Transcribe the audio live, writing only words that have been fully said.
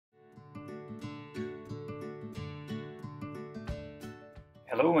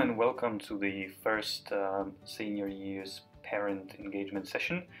Hello and welcome to the first senior year's parent engagement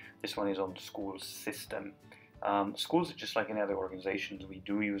session. This one is on the school system. Schools, just like in other organizations, we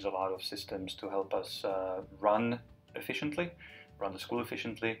do use a lot of systems to help us run the school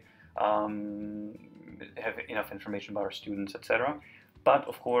efficiently, have enough information about our students, etc. But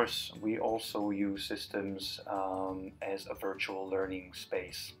of course, we also use systems as a virtual learning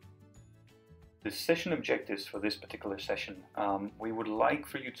space. The session objectives for this particular session, we would like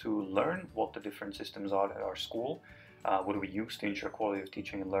for you to learn what the different systems are at our school, what do we use to ensure quality of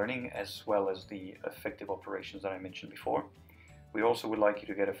teaching and learning, as well as the effective operations that I mentioned before. We also would like you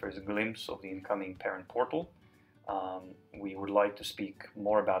to get a first glimpse of the incoming parent portal. We would like to speak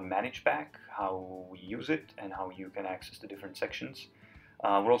more about ManageBack, how we use it and how you can access the different sections.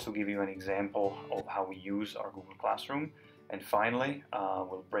 We'll also give you an example of how we use our Google Classroom. And finally,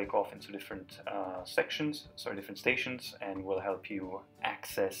 we'll break off into different different stations, and we'll help you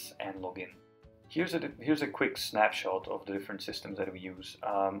access and log in. Here's a quick snapshot of the different systems that we use.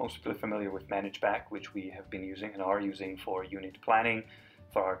 Most people are familiar with ManageBack, which we have been using and are using for unit planning,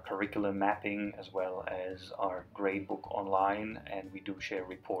 for our curriculum mapping, as well as our gradebook online, and we do share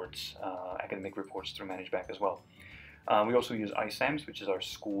reports, academic reports through ManageBack as well. We also use iSAMS, which is our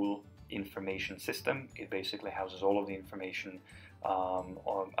school information system. It basically houses all of the information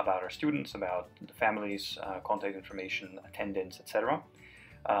about our students, about the families, contact information, attendance, etc.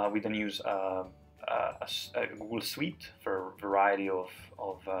 We then use a Google Suite for a variety of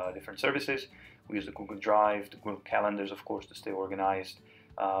different services. We use the Google Drive, the Google Calendars, of course, to stay organized.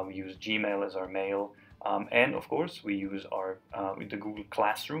 We use Gmail as our mail, and of course we use the Google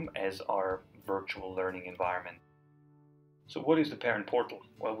Classroom as our virtual learning environment. So what is the parent portal?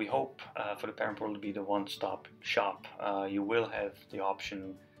 Well, we hope for the parent portal to be the one-stop shop. You will have the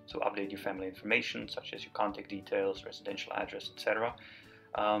option to update your family information, such as your contact details, residential address, etc.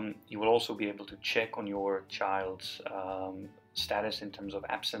 You will also be able to check on your child's status in terms of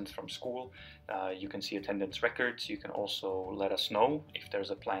absence from school. You can see attendance records. You can also let us know if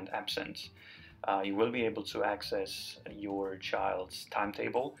there's a planned absence. You will be able to access your child's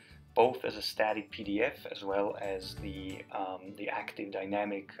timetable, both as a static PDF as well as the active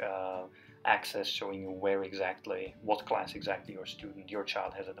dynamic access showing you what class exactly your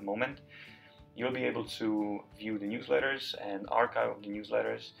child has at the moment. You'll be able to view the newsletters and archive the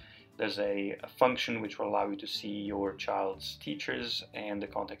newsletters. There's a function which will allow you to see your child's teachers and the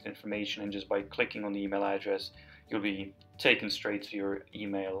contact information, and just by clicking on the email address you'll be taken straight to your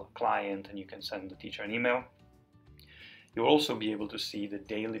email client and you can send the teacher an email. You'll also be able to see the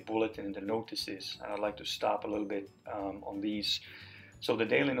daily bulletin and the notices, and I'd like to stop a little bit on these. So the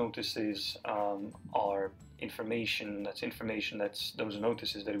daily notices are information, that's those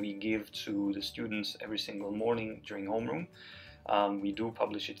notices that we give to the students every single morning during homeroom. We do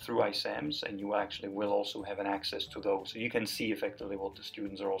publish it through iSAMS, and you actually will also have an access to those. So you can see effectively what the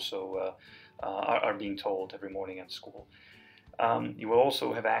students are also are being told every morning at school. You will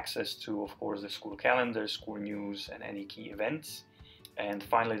also have access to, of course, the school calendar, school news, and any key events. And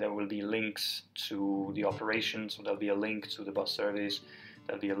finally, there will be links to the operations. So there'll be a link to the bus service,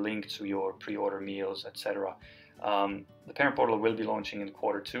 there'll be a link to your pre-order meals, etc. The parent portal will be launching in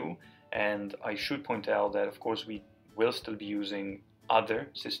Q2, and I should point out that, of course, we will still be using other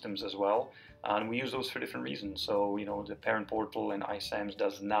systems as well, and we use those for different reasons. So, the parent portal and iSAMS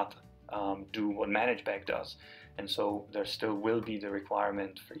does not do what ManageBack does. And so there still will be the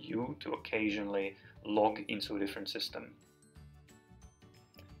requirement for you to occasionally log into a different system.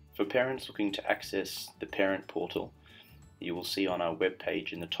 For parents looking to access the parent portal, you will see on our web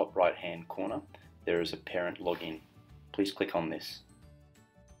page in the top right hand corner there is a parent login. Please click on this.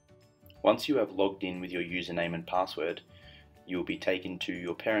 Once you have logged in with your username and password, you will be taken to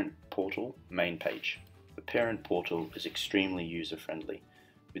your parent portal main page. The parent portal is extremely user friendly,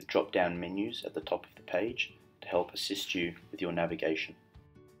 with drop down menus at the top of the page to help assist you with your navigation.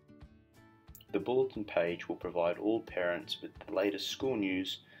 The bulletin page will provide all parents with the latest school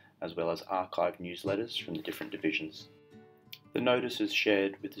news as well as archived newsletters from the different divisions. The notices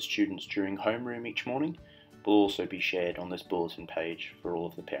shared with the students during homeroom each morning will also be shared on this bulletin page for all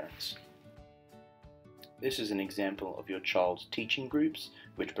of the parents. This is an example of your child's teaching groups,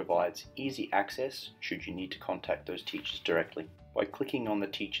 which provides easy access should you need to contact those teachers directly. By clicking on the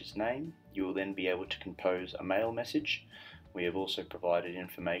teacher's name, you will then be able to compose a mail message. We have also provided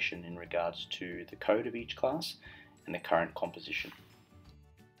information in regards to the code of each class and the current composition.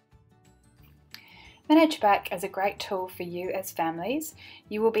 ManageBack is a great tool for you as families.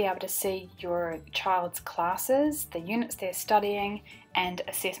 You will be able to see your child's classes, the units they're studying, and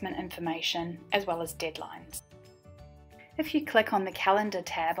assessment information, as well as deadlines. If you click on the Calendar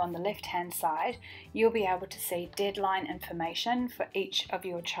tab on the left-hand side, you'll be able to see deadline information for each of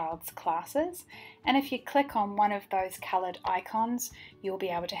your child's classes, and if you click on one of those coloured icons, you'll be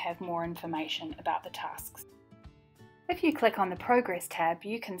able to have more information about the tasks. If you click on the Progress tab,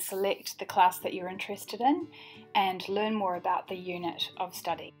 you can select the class that you're interested in and learn more about the unit of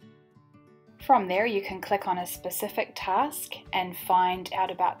study. From there, you can click on a specific task and find out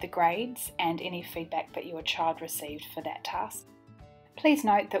about the grades and any feedback that your child received for that task. Please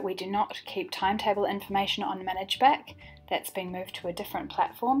note that we do not keep timetable information on ManageBack. That's been moved to a different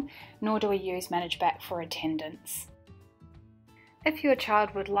platform, nor do we use ManageBack for attendance. If your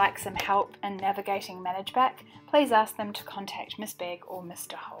child would like some help in navigating ManageBack, please ask them to contact Ms. Begg or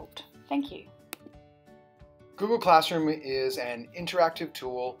Mr. Holt. Thank you. Google Classroom is an interactive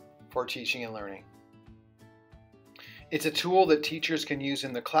tool for teaching and learning. It's a tool that teachers can use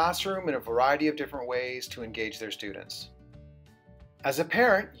in the classroom in a variety of different ways to engage their students. As a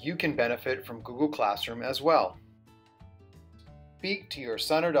parent, you can benefit from Google Classroom as well. Speak to your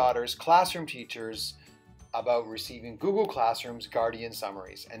son or daughter's classroom teachers about receiving Google Classroom's Guardian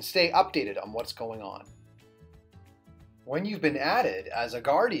Summaries and stay updated on what's going on. When you've been added as a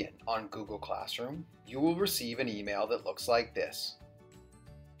guardian on Google Classroom, you will receive an email that looks like this.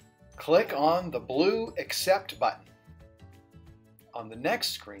 Click on the blue Accept button. On the next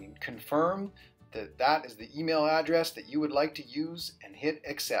screen, confirm that that is the email address that you would like to use and hit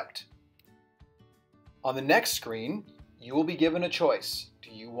Accept. On the next screen, you will be given a choice.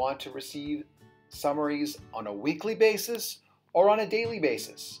 Do you want to receive summaries on a weekly basis or on a daily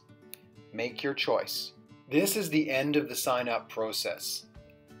basis? Make your choice. This is the end of the sign-up process.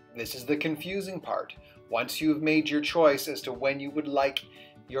 This is the confusing part. Once you have made your choice as to when you would like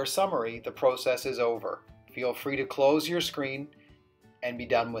your summary, the process is over. Feel free to close your screen and be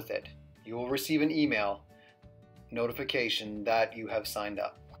done with it. You will receive an email notification that you have signed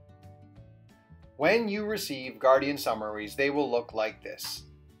up. When you receive Guardian Summaries, they will look like this.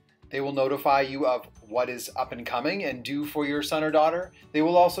 They will notify you of what is up and coming and due for your son or daughter. They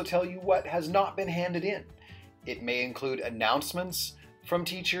will also tell you what has not been handed in. It may include announcements from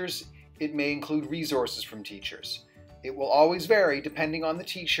teachers. It may include resources from teachers. It will always vary depending on the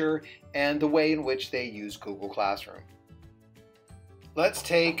teacher and the way in which they use Google Classroom. Let's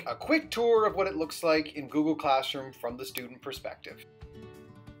take a quick tour of what it looks like in Google Classroom from the student perspective.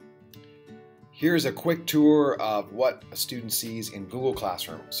 Here's a quick tour of what a student sees in Google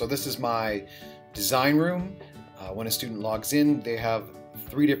Classroom. So this is my design room. When a student logs in, they have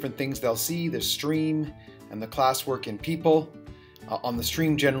 3 different things they'll see: the stream and the classwork and people. On the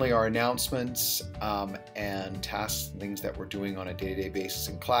stream generally are announcements and tasks, things that we're doing on a day-to-day basis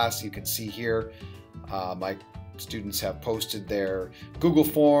in class. You can see here my students have posted their Google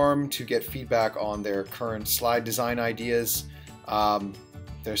form to get feedback on their current slide design ideas.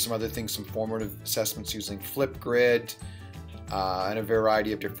 There's some other things, some formative assessments using Flipgrid and a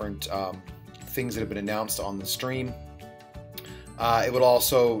variety of different things that have been announced on the stream. It will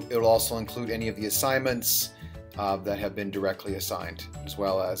also include any of the assignments that have been directly assigned, as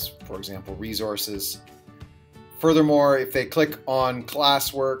well as, for example, resources. Furthermore, if they click on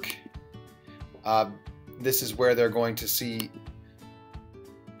classwork, this is where they're going to see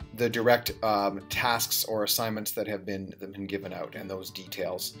the direct tasks or assignments that have been given out and those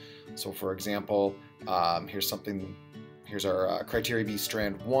details. So, for example, here's our Criteria B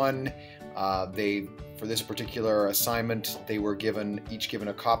Strand 1. For this particular assignment, they were each given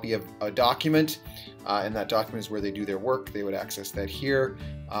a copy of a document, and that document is where they do their work. They would access that here.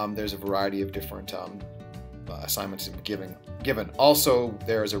 There's a variety of different assignments given. Also,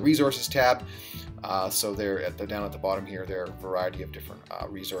 there's a resources tab. So down at the bottom here, there are a variety of different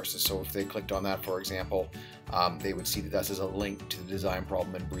resources. So if they clicked on that, for example, they would see that this is a link to the design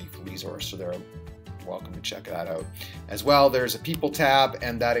problem and brief resource. So they're welcome to check that out. As well, there's a people tab,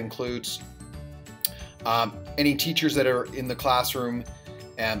 and that includes any teachers that are in the classroom,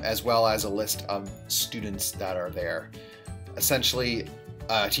 as well as a list of students that are there. Essentially,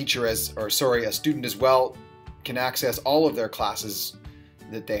 a student as well can access all of their classes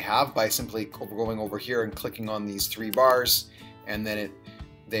that they have by simply going over here and clicking on these 3 bars, and then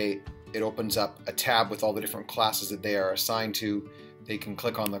it opens up a tab with all the different classes that they are assigned to. They can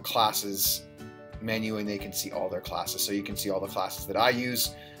click on the classes menu and they can see all their classes. So you can see all the classes that I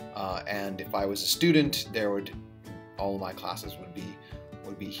use, and if I was a student, all of my classes would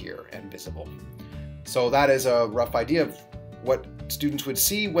be here and visible. So that is a rough idea of what students would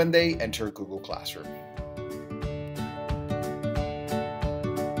see when they enter Google Classroom.